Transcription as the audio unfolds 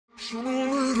I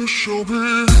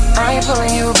ain't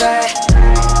pulling you back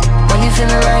when you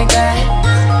feeling like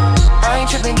that. I ain't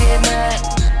tripping, get mad.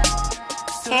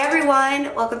 Hey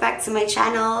everyone, welcome back to my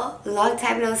channel. Long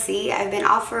time no see. I've been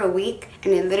off for a week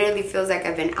and it literally feels like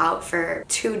I've been out for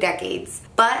 2 decades.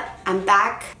 But I'm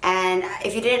back, and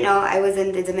if you didn't know, I was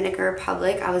in the Dominican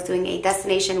Republic. I was doing a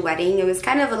destination wedding. It was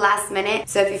kind of a last minute,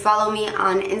 so if you follow me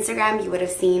on Instagram, you would have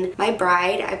seen my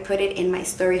bride. I put it in my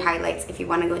story highlights if you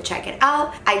want to go check it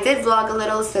out. I did vlog a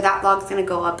little, so that vlog's gonna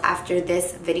go up after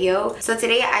this video. So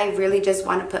today I really just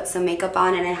want to put some makeup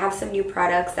on, and I have some new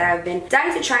products that I've been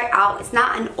dying to try out. It's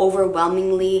not an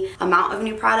overwhelmingly amount of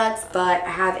new products, but I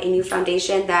have a new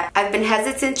foundation that I've been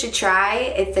hesitant to try.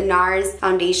 It's the Nars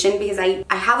foundation because I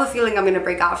have a feeling I'm gonna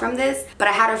break out from this, but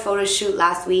I had a photo shoot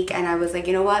last week and I was like,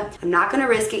 you know what, I'm not gonna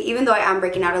risk it. Even though I am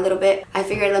breaking out a little bit, I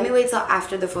figured let me wait till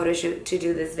after the photo shoot to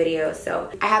do this video.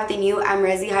 So I have the new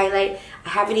Amrezy Highlight. I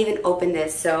haven't even opened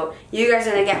this, so you guys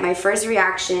are gonna get my first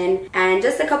reaction and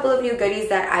just a couple of new goodies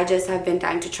that I just have been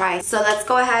dying to try. So let's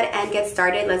go ahead and get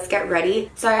started. Let's get ready.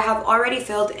 So I have already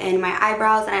filled in my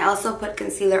eyebrows and I also put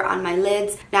concealer on my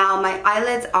lids. Now my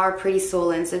eyelids are pretty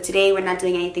swollen, so today we're not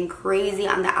doing anything crazy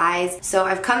on the eyes. So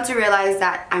I've come to realize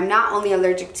that I'm not only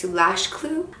allergic to lash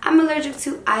glue, I'm allergic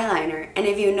to eyeliner. And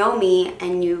if you know me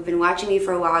and you've been watching me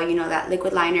for a while, you know that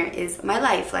liquid liner is my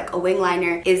life. Like a wing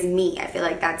liner is me. I feel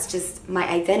like that's just my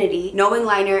identity. No wing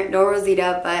liner, no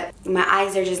Rosita, but my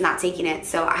eyes are just not taking it.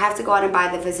 So I have to go out and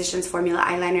buy the Physicians Formula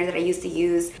eyeliner that I used to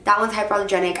use. That one's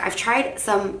hypoallergenic. I've tried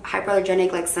some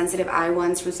hypoallergenic like sensitive eye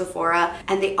ones from Sephora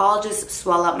and they all just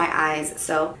swell up my eyes.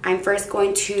 So I'm first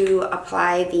going to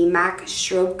apply the MAC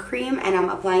Strobe Cream, and I'm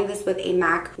applying this with a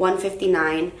MAC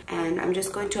 159, and I'm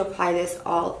just going to apply this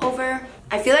all over.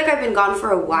 I feel like I've been gone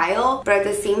for a while, but at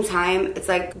the same time, it's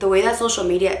like the way that social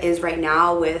media is right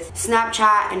now with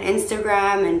Snapchat and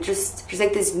Instagram, and just there's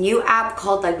like this new app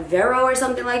called like Velour or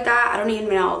something like that. I don't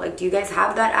even know. Like, do you guys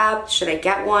have that app? Should I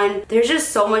get one? There's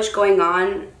just so much going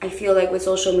on, I feel like, with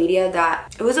social media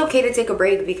that it was okay to take a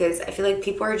break because I feel like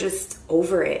people are just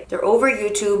over it. They're over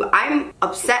YouTube. I'm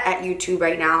upset at YouTube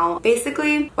right now.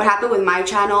 Basically, what happened with my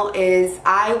channel is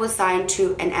I was signed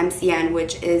to an MCN,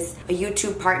 which is a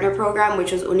YouTube partner program,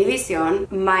 which was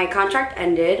Univision. My contract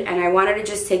ended and I wanted to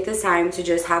just take this time to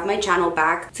just have my channel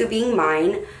back to being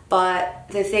mine. But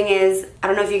the thing is, I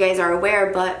don't know if you guys are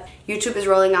aware, but YouTube is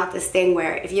rolling out this thing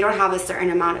where if you don't have a certain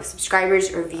amount of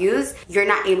subscribers or views, you're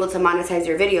not able to monetize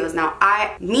your videos. Now,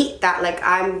 I meet that, like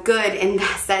I'm good in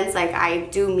that sense, like I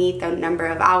do meet the number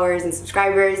of hours and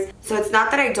subscribers. So it's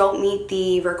not that I don't meet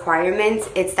the requirements,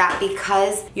 it's that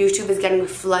because YouTube is getting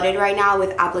flooded right now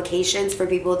with applications for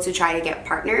people to try to get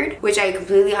partnered, which I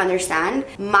completely understand.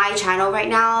 My channel right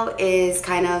now is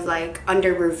kind of like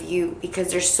under review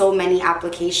because there's so many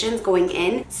applications going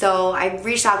in. So I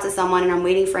reached out to someone and I'm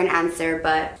waiting for an answer,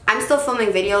 but I'm still filming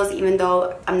videos even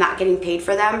though I'm not getting paid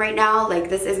for them right now. Like,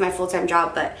 this is my full-time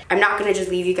job, but I'm not gonna just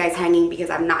leave you guys hanging because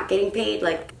I'm not getting paid.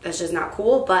 Like, that's just not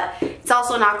cool. But it's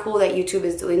also not cool that YouTube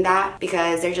is doing that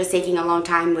because they're just taking a long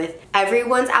time with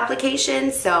everyone's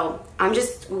application. So I'm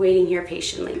just waiting here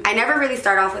patiently. I never really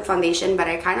start off with foundation, but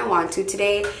I kind of want to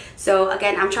today. So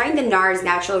again, I'm trying the Nars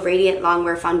Radiant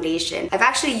Long-Wear Foundation. I've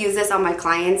actually used this on my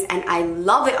clients and I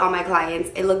love it on my clients.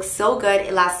 It looks so good,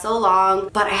 it lasts so long,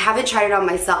 but I haven't tried it on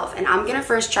myself. And I'm gonna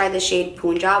first try the shade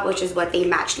Punjab, which is what they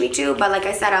matched me to. But like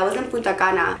I said, I was in Punta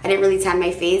Cana. I didn't really tan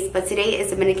my face, but today is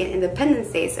Dominican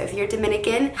Independence Day. So if you're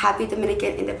Dominican, happy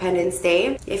Dominican Independence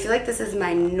Day. I feel like this is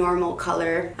my normal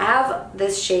color. I have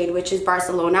this shade, which is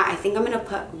Barcelona. I think I'm gonna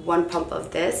put 1 pump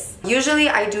of this. Usually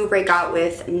I do break out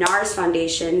with Nars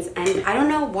foundations and I don't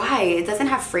know why. It doesn't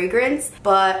have fragrance,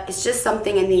 but it's just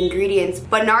something in the ingredients.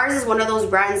 But Nars is one of those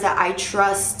brands that I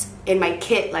trust in my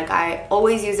kit. Like, I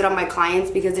always use it on my clients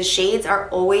because the shades are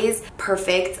always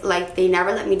perfect. Like, they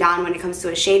never let me down when it comes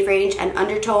to a shade range and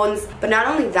undertones. But not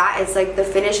only that, it's like the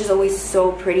finish is always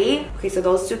so pretty. Okay, so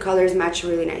those two colors match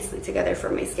really nicely together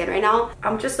for my skin right now.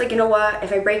 I'm just like, you know what,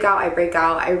 if I break out, I break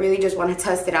out. I really just want to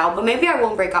test it out, but maybe I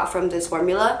won't break out from this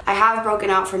formula. I have broken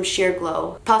out from Sheer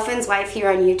Glow. Puffin's wife here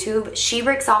on YouTube, she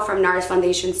breaks out from Nars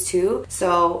foundations too.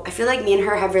 So I feel like me and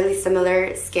her have really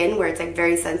similar skin where it's like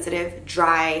very sensitive,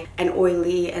 dry, and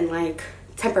oily and like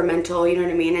temperamental, you know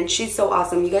what I mean? And she's so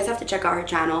awesome. You guys have to check out her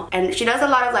channel. And she does a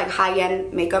lot of like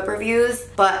high-end makeup reviews,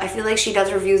 but I feel like she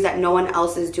does reviews that no one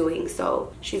else is doing.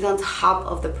 So she's on top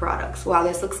of the products. Wow,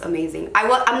 this looks amazing.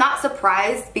 I'm not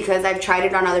surprised because I've tried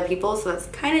it on other people, so that's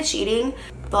kind of cheating.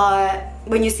 But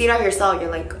when you see it on yourself,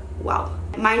 you're like, wow.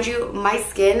 Mind you, my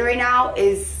skin right now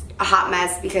is a hot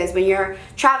mess because when you're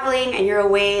traveling and you're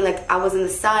away, like I was in the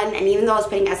sun, and even though I was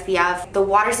putting SPF, the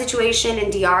water situation in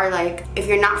DR, like if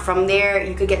you're not from there,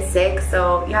 you could get sick.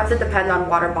 So you have to depend on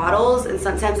water bottles, and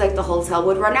sometimes like the hotel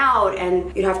would run out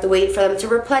and you'd have to wait for them to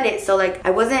replenish. So like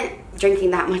I wasn't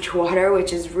drinking that much water,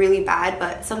 which is really bad,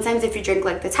 but sometimes if you drink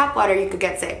like the tap water, you could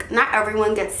get sick. Not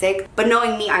everyone gets sick, but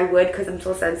knowing me, I would, because I'm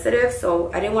so sensitive,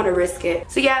 so I didn't want to risk it.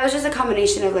 So yeah, it was just a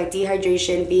combination of like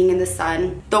dehydration, being in the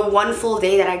sun. The one full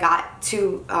day that I got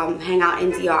to hang out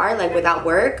in DR, like without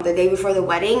work, the day before the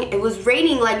wedding, it was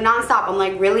raining like nonstop. I'm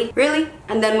like, really?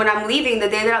 And then when I'm leaving, the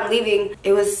day that I'm leaving,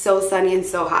 it was so sunny and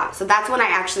so hot. So that's when I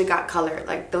actually got color,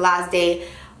 like the last day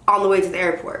on the way to the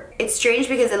airport. It's strange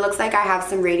because it looks like I have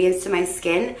some radiance to my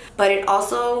skin, but it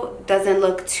also doesn't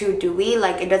look too dewy.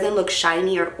 Like it doesn't look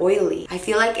shiny or oily. I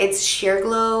feel like it's Sheer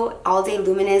Glow All Day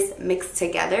Luminous mixed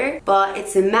together, but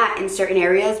it's a matte in certain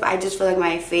areas, but I just feel like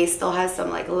my face still has some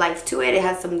like life to it. It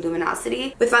has some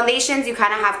luminosity. With foundations, you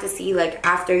kind of have to see like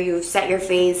after you've set your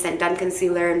face and done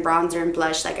concealer and bronzer and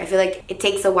blush, like I feel like it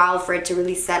takes a while for it to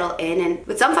really settle in. And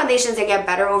with some foundations, they get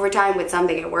better over time. With some,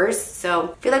 they get worse.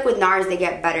 So I feel like with Nars, they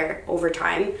get better over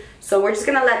time. So we're just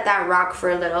gonna let that rock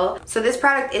for a little. So this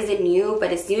product isn't new,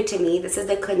 but it's new to me. This is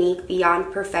the Clinique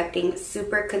Beyond Perfecting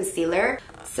Super Concealer.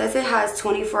 It says it has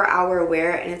 24-hour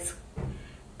wear and it's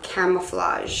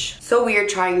camouflage. So weird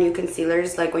trying new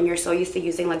concealers like when you're so used to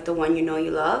using like the one you know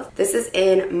you love. This is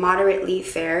in Moderately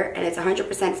Fair and it's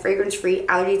 100% fragrance free,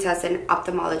 allergy tested, and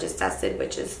ophthalmologist tested,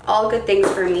 which is all good things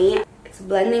for me. It's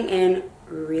blending in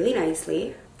really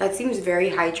nicely. That seems very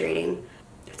hydrating.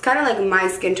 It's kind of like my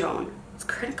skin tone. It's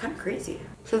kind of crazy.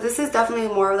 So this is definitely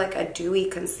more like a dewy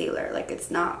concealer. Like it's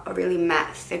not a really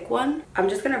matte thick one. I'm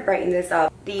just gonna brighten this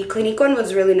up. The Clinique one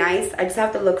was really nice. I just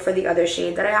have to look for the other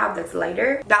shade that I have that's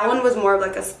lighter. That one was more of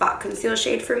like a spot conceal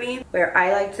shade for me, where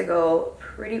I like to go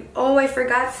pretty... Oh, I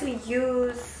forgot to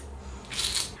use...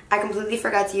 I completely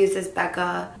forgot to use this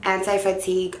Becca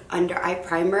Anti-Fatigue Under Eye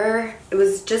Primer. It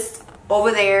was just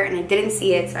over there and I didn't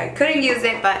see it, so I couldn't use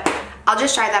it, but I'll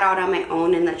just try that out on my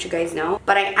own and let you guys know.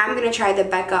 But I am going to try the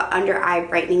Becca Under Eye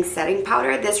Brightening Setting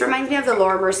Powder. This reminds me of the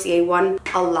Laura Mercier one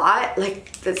a lot,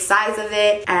 like the size of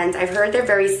it, and I've heard they're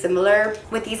very similar.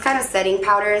 With these kind of setting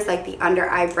powders, like the under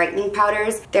eye brightening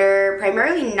powders, they're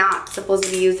primarily not supposed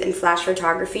to be used in flash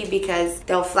photography because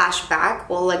they'll flash back.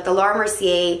 Well, like the Laura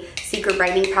Mercier Secret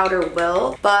Brightening Powder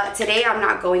will, but today I'm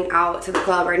not going out to the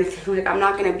club or anything. Like I'm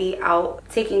not going to be out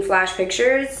taking flash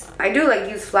pictures. I do like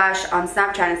use flash on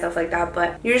Snapchat and stuff like that,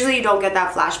 but usually you don't get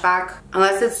that flashback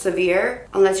unless it's severe,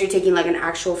 unless you're taking like an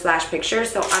actual flash picture.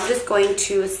 So I'm just going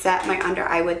to set my under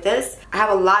eye with this. I have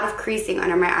a lot of creasing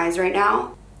under my eyes right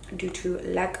now due to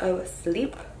lack of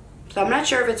sleep, so I'm not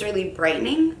sure if it's really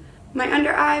brightening my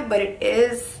under eye, but it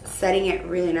is setting it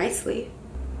really nicely.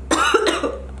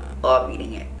 Oh, I'm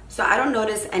eating it. So I don't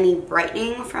notice any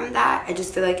brightening from that. I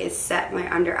just feel like it set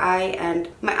my under eye, and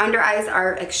my under eyes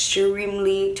are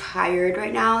extremely tired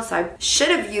right now. So I should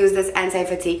have used this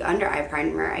anti-fatigue under eye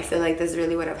primer. I feel like this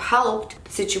really would have helped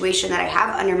the situation that I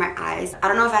have under my eyes. I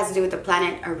don't know if it has to do with the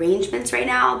planet arrangements right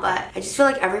now, but I just feel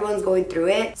like everyone's going through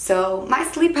it. So my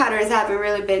sleep patterns haven't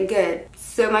really been good.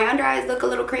 So my under eyes look a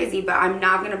little crazy, but I'm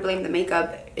not gonna blame the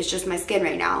makeup. It's just my skin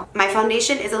right now. My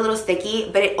foundation is a little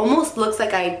sticky, but it almost looks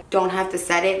like I don't have to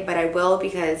set it, but I will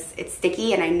because it's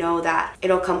sticky and I know that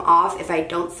it'll come off if I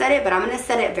don't set it, but I'm gonna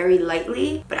set it very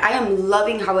lightly. But I am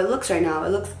loving how it looks right now. It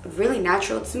looks really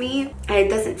natural to me and it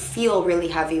doesn't feel really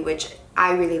heavy, which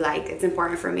I really like. It's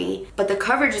important for me. But the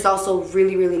coverage is also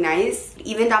really, really nice.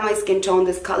 Even down my skin tone,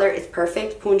 this color is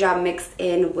perfect. Punjab mixed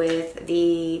in with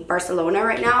the Barcelona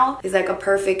right now is like a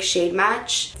perfect shade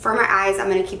match. For my eyes, I'm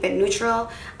going to keep it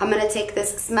neutral. I'm going to take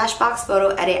this Smashbox Photo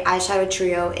Edit Eyeshadow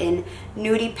Trio in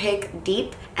Nudie Pick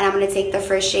Deep. And I'm going to take the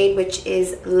first shade, which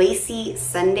is Lacy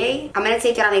Sunday. I'm going to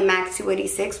take it on a MAC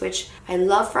 286, which I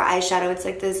love for eyeshadow. It's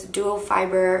like this dual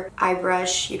fiber eye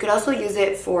brush. You could also use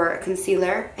it for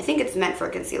concealer. I think it's meant for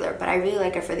concealer, but I really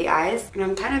like it for the eyes. And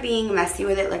I'm kind of being messy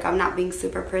with it. Like I'm not being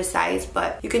super precise,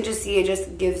 but you can just see it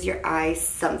just gives your eyes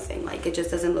something. Like it just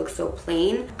doesn't look so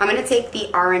plain. I'm going to take the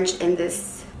orange in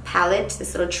this palette,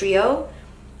 this little trio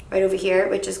right over here,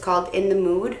 which is called In the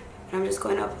Mood. And I'm just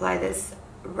going to apply this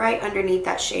right underneath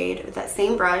that shade with that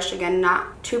same brush. Again,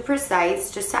 not too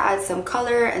precise, just to add some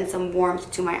color and some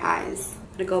warmth to my eyes.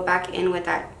 I'm gonna go back in with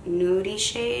that nudie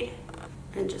shade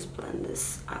and just blend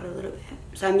this out a little bit.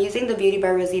 So I'm using the Beauty by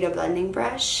Rosita blending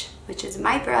brush, which is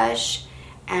my brush,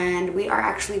 and we are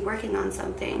actually working on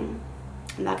something.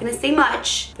 I'm not gonna say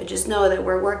much, but just know that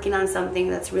we're working on something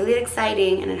that's really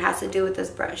exciting and it has to do with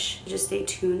this brush. Just stay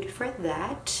tuned for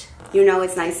that. you know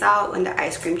it's nice out when the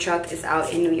ice cream truck is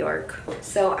out in New York.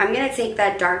 So I'm gonna take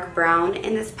that dark brown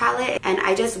in this palette, and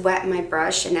I just wet my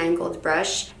brush, an angled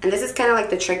brush. And this is kind of like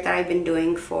the trick that I've been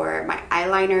doing for my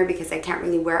eyeliner, because I can't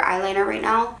really wear eyeliner right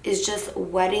now, is just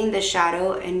wetting the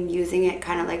shadow and using it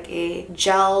kind of like a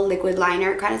gel liquid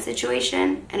liner kind of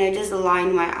situation. And I just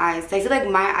line my eyes. So I feel like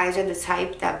my eyes are the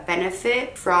type that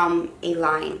benefit from a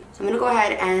line. So I'm gonna go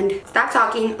ahead and stop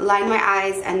talking, line my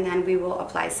eyes, and then we will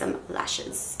apply some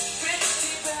lashes.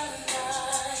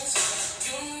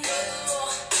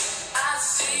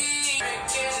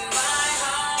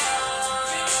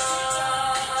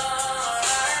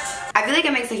 I feel like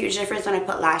it makes a huge difference when I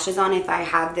put lashes on if I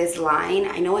have this line.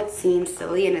 I know it seems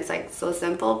silly and it's like so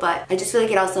simple, but I just feel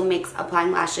like it also makes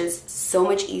applying lashes so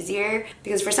much easier,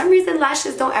 because for some reason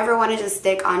lashes don't ever want to just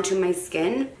stick onto my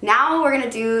skin. Now we're gonna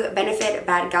do Benefit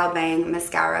Bad Gal Bang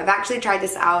mascara. I've actually tried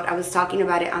this out. I was talking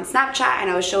about it on Snapchat and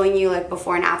I was showing you like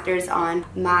before and afters on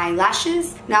my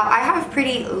lashes. Now I have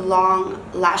pretty long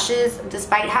lashes.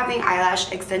 Despite having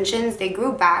eyelash extensions, they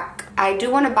grew back. I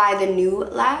do want to buy the new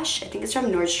lash. I think it's from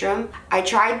Nordstrom. I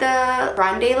tried the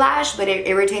Grande lash, but it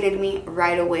irritated me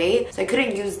right away, so I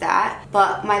couldn't use that.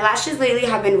 But my lashes lately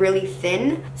have been really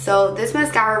thin, so this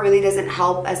mascara really doesn't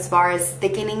help as far as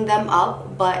thickening them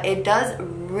up, but it does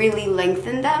really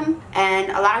lengthen them. And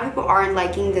a lot of people aren't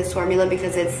liking this formula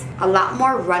because it's a lot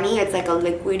more runny. It's like a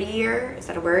liquidier, is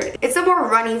that a word? It's a more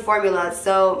runny formula,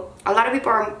 so a lot of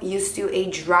people are used to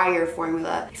a drier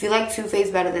formula. If you like Too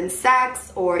Faced better than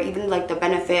Sex, or even like the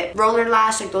Benefit Roller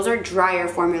Lash, like those are drier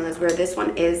formulas, where this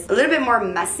one is a little bit more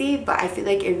messy, but I feel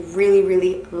like it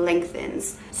really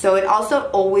lengthens. So it also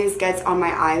always gets on my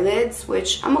eyelids,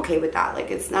 which I'm okay with that. Like,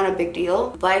 it's not a big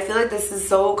deal, but I feel like this is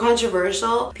so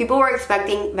controversial. People were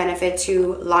expecting Benefit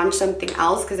to launch something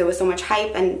else because there was so much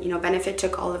hype, and you know, Benefit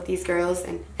took all of these girls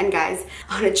and guys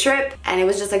on a trip, and it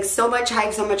was just like so much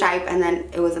hype, and then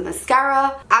it was a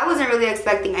mascara. I wasn't really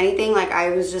expecting anything. Like,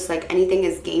 I was just like, anything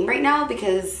is game right now,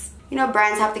 because you know,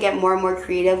 brands have to get more and more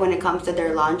creative when it comes to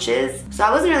their launches. So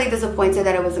I wasn't really disappointed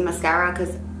that it was a mascara,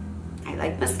 because I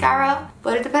like mascara,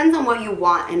 but it depends on what you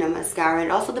want in a mascara. It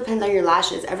also depends on your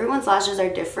lashes. Everyone's lashes are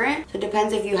different, so it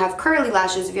depends if you have curly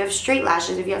lashes, if you have straight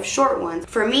lashes, if you have short ones.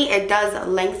 For me, it does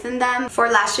lengthen them. For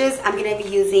lashes, I'm gonna be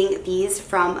using these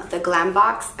from the Glam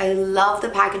box. I love the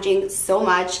packaging so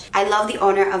much. I love the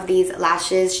owner of these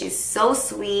lashes. She's so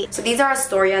sweet. So these are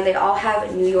Astoria. They all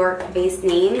have New York based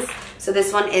names. So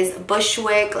this one is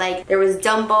Bushwick. Like, there was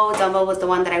Dumbo. Dumbo was the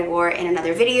one that I wore in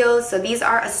another video. So these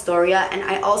are Astoria, and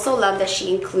I also love that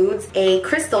she includes a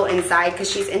crystal inside, because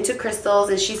she's into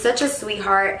crystals and she's such a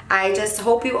sweetheart. I just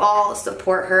hope you all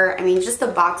support her. I mean, just the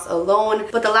box alone.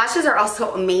 But the lashes are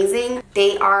also amazing.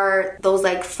 They are those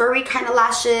like furry kind of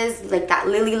lashes, like that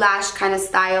lily lash kind of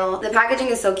style. The packaging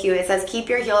is so cute. It says keep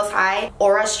your heels high,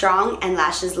 aura strong, and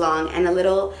lashes long. And a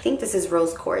little, I think this is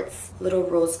rose quartz, little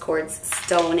rose quartz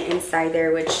stone inside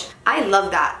there, which I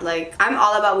love that. Like, I'm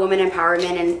all about women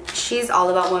empowerment, and she's all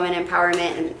about women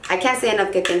empowerment, and I can't say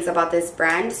enough good things about this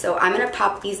brand. So I'm gonna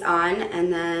pop these on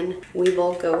and then we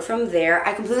will go from there.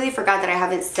 I completely forgot that I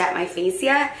haven't set my face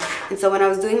yet, and so when I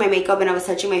was doing my makeup and I was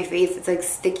touching my face, it's like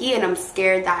sticky, and I'm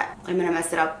scared that I'm gonna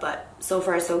mess it up. But so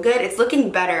far so good. It's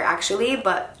looking better actually,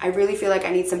 but I really feel like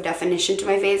I need some definition to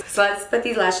my face. So let's put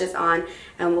these lashes on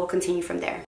and we'll continue from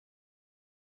there.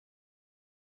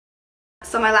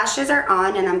 So my lashes are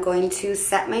on, and I'm going to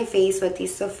set my face with the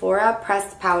Sephora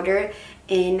pressed powder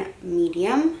in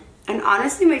medium. And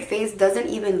honestly, my face doesn't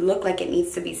even look like it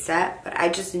needs to be set, but I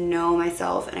just know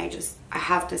myself, and I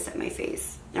have to set my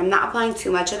face. I'm not applying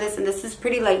too much of this, and this is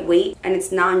pretty lightweight and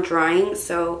it's non-drying,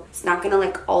 so it's not gonna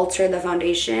like alter the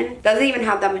foundation. Doesn't even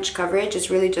have that much coverage. It's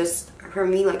really just, for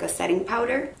me, like a setting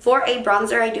powder. For a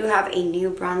bronzer, I do have a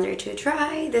new bronzer to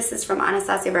try. This is from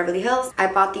Anastasia Beverly Hills.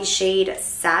 I bought the shade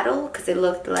Saddle because it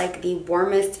looked like the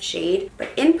warmest shade, but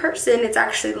in person it's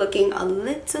actually looking a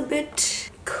little bit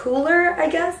cooler, I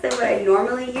guess, than what I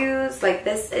normally use. Like,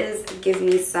 this is Give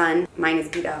Me Sun. Mine is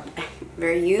beat up,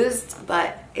 very used,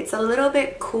 but it's a little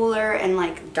bit cooler and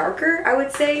like darker, I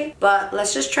would say. But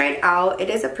let's just try it out. It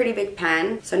is a pretty big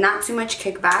pan, so not too much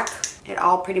kickback. It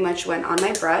all pretty much went on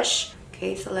my brush.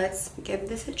 Okay, so let's give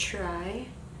this a try.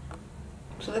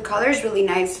 So the color is really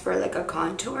nice for like a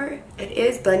contour. It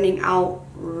is blending out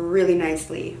really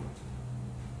nicely.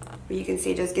 You can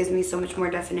see it just gives me so much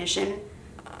more definition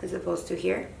as opposed to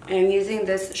here. And I'm using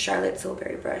this Charlotte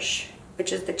Tilbury brush,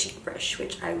 which is the cheek brush,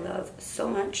 which I love so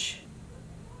much.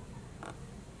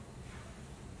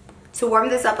 To warm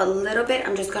this up a little bit,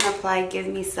 I'm just gonna apply Give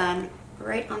Me Sun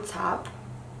right on top,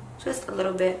 just a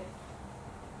little bit.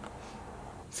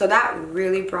 So that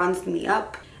really bronzed me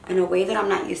up. in a way that I'm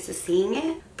not used to seeing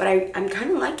it, but I'm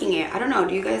kind of liking it. I don't know,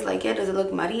 do you guys like it? Does it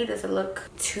look muddy? Does it look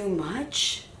too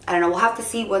much? I don't know, we'll have to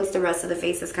see once the rest of the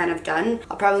face is kind of done.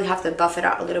 I'll probably have to buff it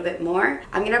out a little bit more.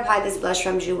 I'm gonna apply this blush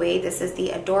from Jouer. This is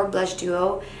the Adore Blush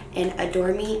Duo in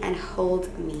Adore Me and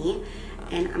Hold Me.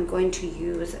 And I'm going to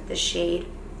use the shade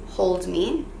Hold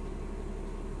Me.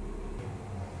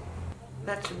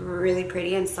 That's really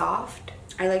pretty and soft.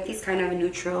 I like these kind of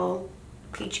neutral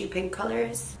peachy pink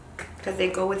colors because they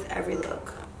go with every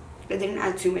look. It didn't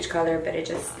add too much color, but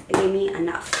it gave me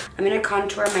enough. I'm gonna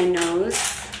contour my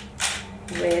nose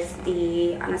with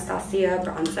the Anastasia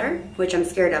bronzer, which I'm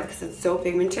scared of because it's so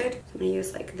pigmented. So I'm gonna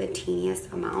use like the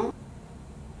teeniest amount.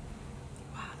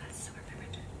 Wow, that's super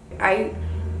pigmented. I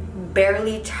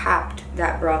barely tapped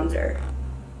that bronzer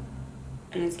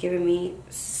and it's giving me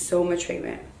so much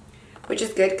pigment, which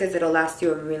is good because it'll last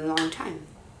you a really long time.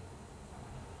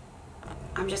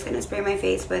 I'm just gonna spray my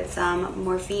face with some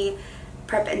Morphe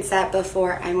Prep and Set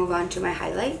before I move on to my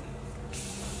highlight.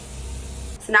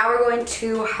 So now we're going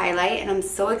to highlight, and I'm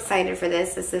so excited for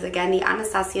this. This is again the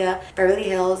Anastasia Beverly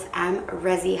Hills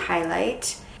Amrezy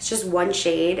Highlight. It's just one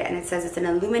shade, and it says it's an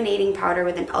illuminating powder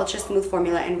with an ultra smooth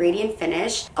formula and radiant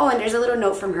finish. Oh, and there's a little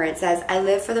note from her. It says, I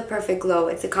live for the perfect glow.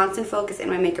 It's a constant focus in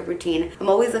my makeup routine. I'm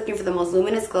always looking for the most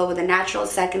luminous glow with a natural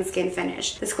second skin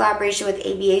finish. This collaboration with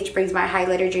ABH brings my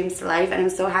highlighter dreams to life, and I'm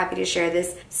so happy to share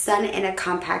this sun in a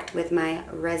compact with my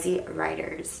Resi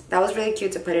Riders. That was really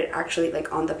cute to put it actually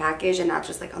like on the package and not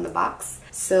just like on the box.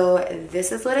 So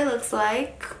this is what it looks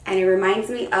like, and it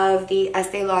reminds me of the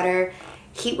Estee Lauder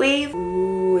Heat Wave.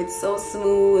 Ooh, it's so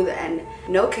smooth and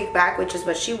no kickback, which is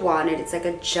what she wanted. It's like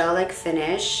a gel-like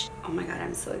finish. Oh my god,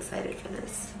 I'm so excited for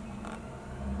this.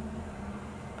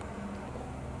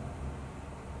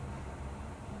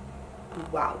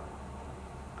 Wow.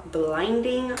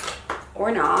 Blinding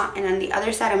or not. And on the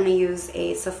other side, I'm going to use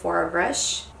a Sephora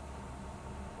brush.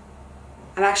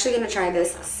 I'm actually going to try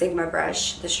this Sigma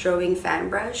brush, the strobing fan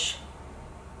brush.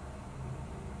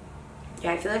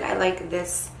 Yeah, I feel like I like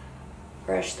this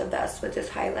brush the best with this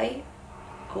highlight.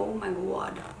 Oh my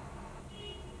god.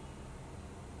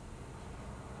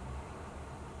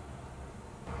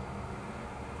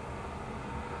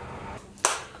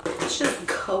 Let's just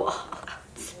go all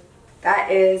out. That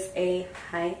is a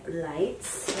highlight.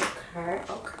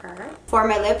 Okay. For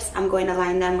my lips, I'm going to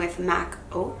line them with MAC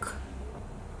Oak.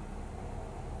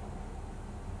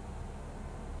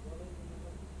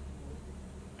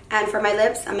 And for my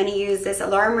lips, I'm going to use this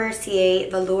Laura Mercier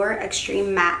Velour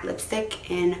Extreme Matte Lipstick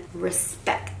in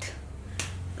Respect.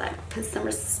 Like, put some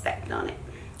respect on it.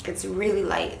 It's really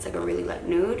light. It's like a really light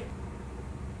nude.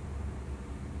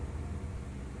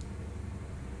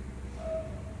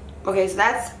 Okay, so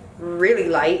that's really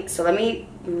light. So let me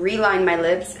reline my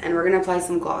lips and we're going to apply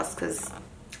some gloss because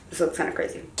this looks kind of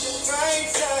crazy.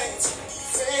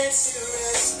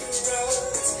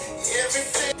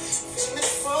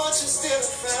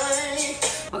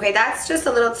 Okay, that's just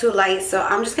a little too light, so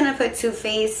I'm just gonna put Too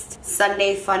Faced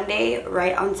Sunday Fun Day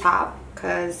right on top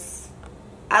because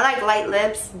I like light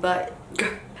lips, but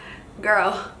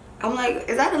girl, I'm like,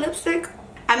 is that a lipstick?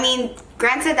 I mean,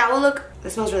 granted, that will look,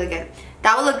 this smells really good.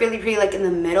 That would look really pretty like in the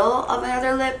middle of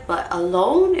another lip, but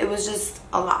alone, it was just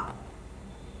a lot.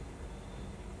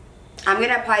 I'm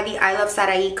gonna apply the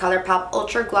IluvSarahii ColourPop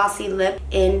Ultra Glossy Lip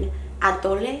in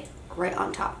Atole right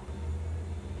on top.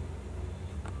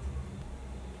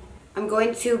 I'm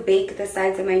going to bake the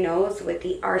sides of my nose with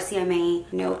the RCMA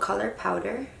No Color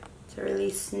Powder to really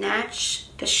snatch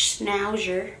the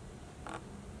schnauzer.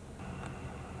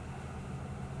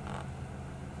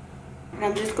 And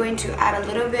I'm just going to add a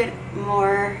little bit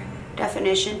more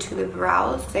definition to the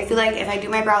brows. So I feel like if I do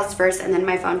my brows first and then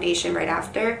my foundation right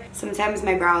after, sometimes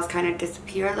my brows kind of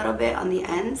disappear a little bit on the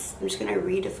ends. I'm just going to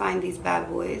redefine these bad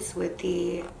boys with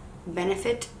the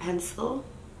Benefit pencil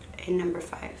in number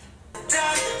 5.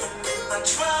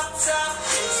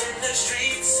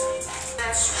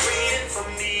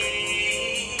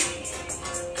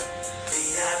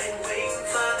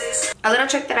 A little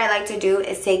trick that I like to do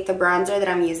is take the bronzer that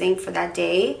I'm using for that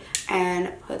day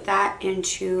and put that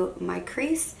into my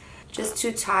crease just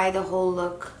to tie the whole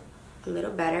look a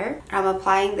little better. I'm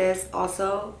applying this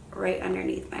also right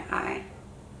underneath my eye.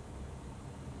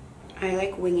 I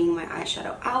like winging my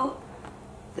eyeshadow out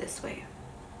this way.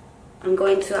 I'm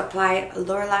going to apply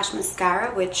Lower Lash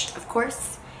Mascara, which of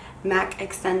course, MAC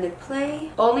Extended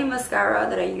Play. Only mascara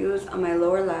that I use on my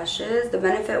lower lashes. The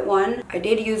Benefit one, I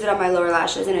did use it on my lower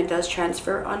lashes and it does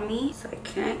transfer on me. So I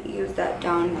can't use that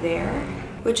down there.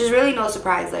 Which is really no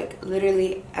surprise, like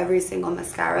literally every single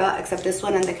mascara, except this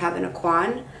one and the Cabin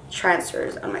Aquan,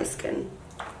 transfers on my skin.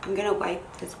 I'm gonna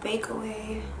wipe this bake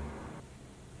away.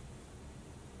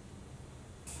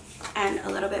 And a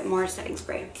little bit more setting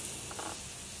spray.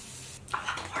 A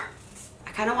lot more.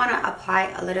 I kind of want to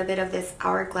apply a little bit of this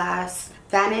Hourglass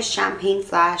Vanish Champagne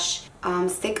Flash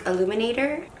Stick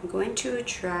Illuminator. I'm going to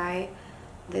try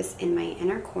this in my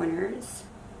inner corners.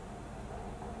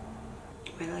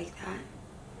 I like that.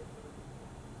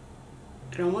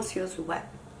 It almost feels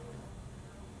wet.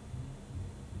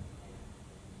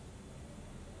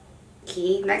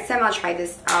 Okay, next time I'll try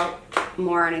this out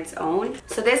more on its own.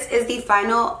 So this is the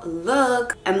final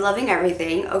look. I'm loving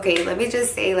everything. Okay, let me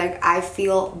just say, like, I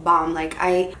feel bomb. Like,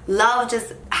 I love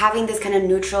just having this kind of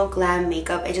neutral glam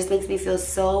makeup. It just makes me feel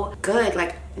so good.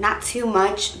 Like, not too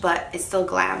much, but it's still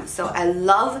glam. So I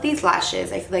love these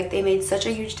lashes. I feel like they made such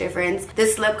a huge difference.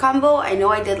 This lip combo, I know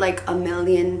I did like a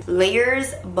million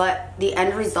layers, but the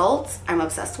end result I'm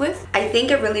obsessed with. I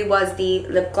think it really was the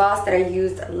lip gloss that I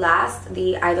used last,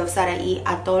 the IluvSarahii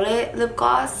Atole lip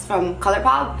gloss from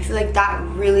ColourPop. I feel like that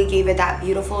really gave it that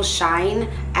beautiful shine,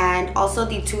 and also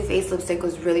the Too Faced lipstick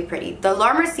was really pretty. The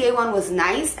Mercier one was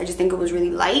nice. I just think it was really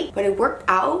light, but it worked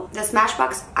out. The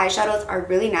Smashbox eyeshadows are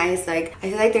really nice. Like, I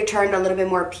feel like they turned a little bit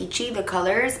more peachy, the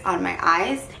colors on my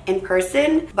eyes in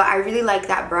person, but I really like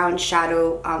that brown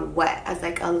shadow wet as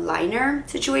like a liner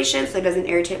situation, so it doesn't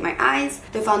irritate my eyes.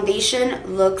 The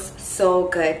foundation looks so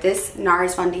good. This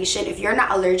Nars foundation, if you're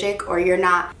not allergic or you're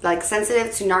not like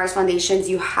sensitive to Nars foundations,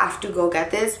 you have to go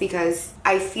get this because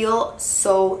I feel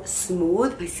so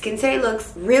smooth. My skin today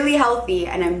looks really healthy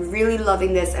and I'm really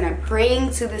loving this, and I'm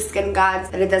praying to the skin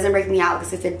gods that it doesn't break me out,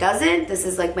 because if it doesn't, this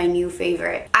is like my new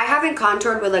favorite. I haven't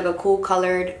contoured with like a cool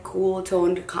colored, cool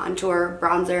toned contour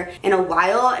bronzer in a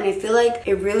while, and I feel like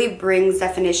it really brings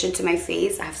definition to my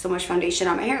face. I have so much foundation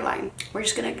on my hairline. We're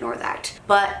just gonna ignore that.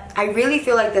 But I really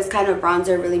feel like this kind of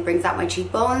bronzer really brings out my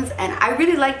cheekbones, and I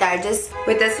really like that. Just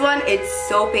with this one, it's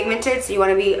so pigmented, so you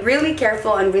want to be really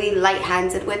careful and really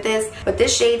light-handed with this. But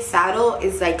this shade Saddle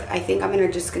is like, I think I'm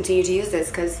gonna just continue to use this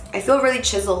because I feel really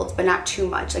chiseled, but not too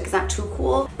much. Like, it's not too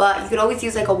cool, but you could always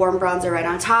use like a warm bronzer right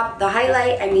on top. The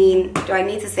highlight, I mean, do I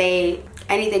need to say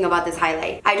anything about this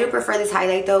highlight? I do prefer this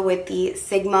highlight though with the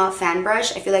Sigma fan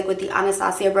brush. I feel like with the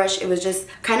Anastasia brush, it was just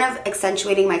kind of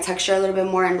accentuating my texture a little bit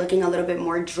more and looking a little bit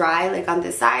more dry, like on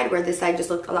this side, where this side just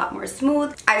looked a lot more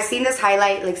smooth. I've seen this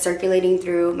highlight like circulating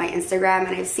through my Instagram,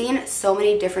 and I've seen so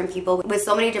many different people with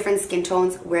so many different skin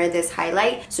tones wear this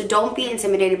highlight, so don't be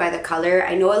intimidated by the color.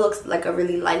 I know it looks like a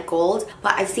really light gold,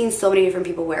 but I've seen so many different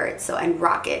people wear it and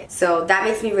rock it, so that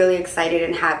makes me really excited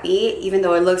and happy. Even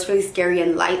though it looks really scary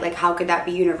and light, like how could that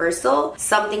be universal?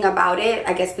 Something about it,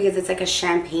 I guess because it's like a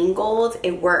champagne gold,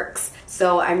 it works.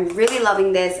 So I'm really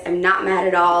loving this. I'm not mad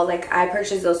at all. Like, I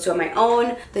purchased those two on my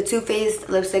own. The Too Faced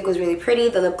lipstick was really pretty.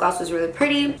 The lip gloss was really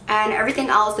pretty. And everything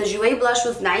else, the Jouer blush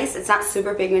was nice. It's not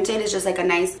super pigmented. It's just like a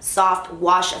nice soft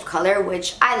wash of color,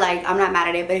 which I like. I'm not mad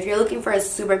at it. But if you're looking for a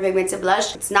super pigmented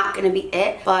blush, it's not gonna be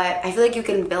it. But I feel like you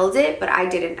can build it, but I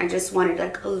didn't. I just wanted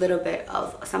like a little bit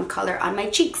of some color on my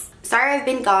cheeks. Sorry I've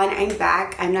been gone. I'm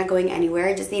back. I'm not going anywhere.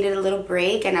 I just needed a little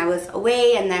break and I was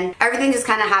away, and then everything just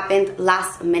kind of happened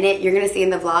last minute. You're gonna see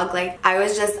in the vlog, like, I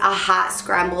was just a hot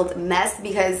scrambled mess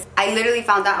because I literally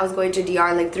found out I was going to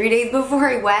DR like 3 days before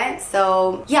I went.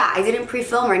 So yeah, I didn't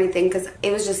pre-film or anything because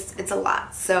it was just, it's a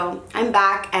lot. So I'm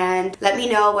back, and let me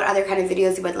know what other kind of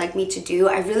videos you would like me to do.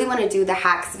 I really want to do the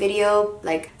hacks video,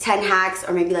 like 10 hacks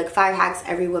or maybe like 5 hacks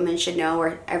every woman should know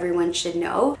or everyone should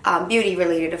know. Beauty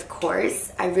related, of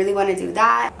course. I really want to do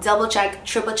that. Double check,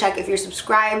 triple check if you're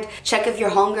subscribed. Check if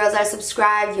your homegirls are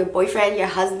subscribed, your boyfriend, your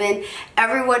husband,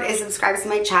 everyone is subscribed to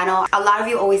my channel. A lot of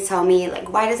you always tell me,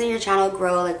 like, why doesn't your channel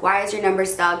grow? Like, why is your number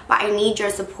stuck? But I need your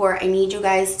support. I need you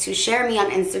guys to share me on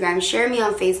Instagram, share me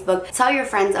on Facebook, tell your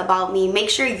friends about me. Make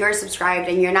sure you're subscribed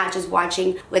and you're not just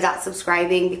watching without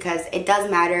subscribing, because it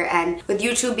does matter. And with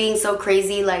YouTube being so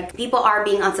crazy, like, people are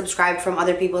being unsubscribed from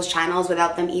other people's channels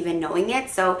without them even knowing it.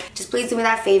 So just please do me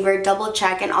that favor, double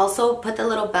check, and also put the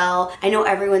little bell. I know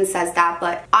everyone says that,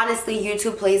 but honestly,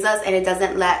 YouTube plays us and it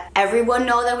doesn't let everyone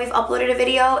know that we've uploaded a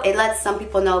video. It lets some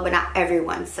people know, but not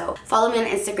everyone. So follow me on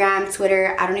Instagram,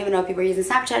 Twitter. I don't even know if people are using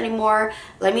Snapchat anymore.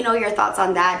 Let me know your thoughts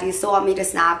on that. Do you still want me to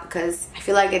snap? Because I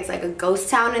feel like it's like a ghost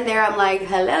town in there. I'm like,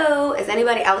 hello, is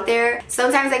anybody out there?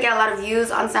 Sometimes I get a lot of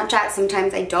views on Snapchat,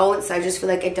 sometimes I don't, so I just feel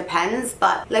like it depends.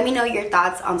 But let me know your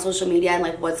thoughts on social media and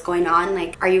like what's going on.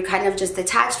 Like, are you kind of just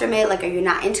detached from it? Like, are you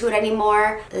not into it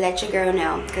anymore? Let your girl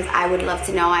know, because I would love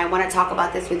to know. I want to talk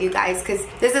about this with you guys because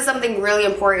this is something really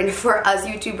important for us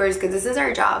YouTubers, because this is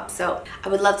our job. So I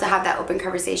would love to have that open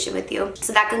conversation with you.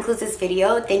 So that concludes this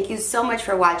video. Thank you so much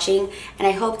for watching, and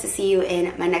I hope to see you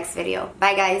in my next video.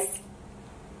 Bye guys.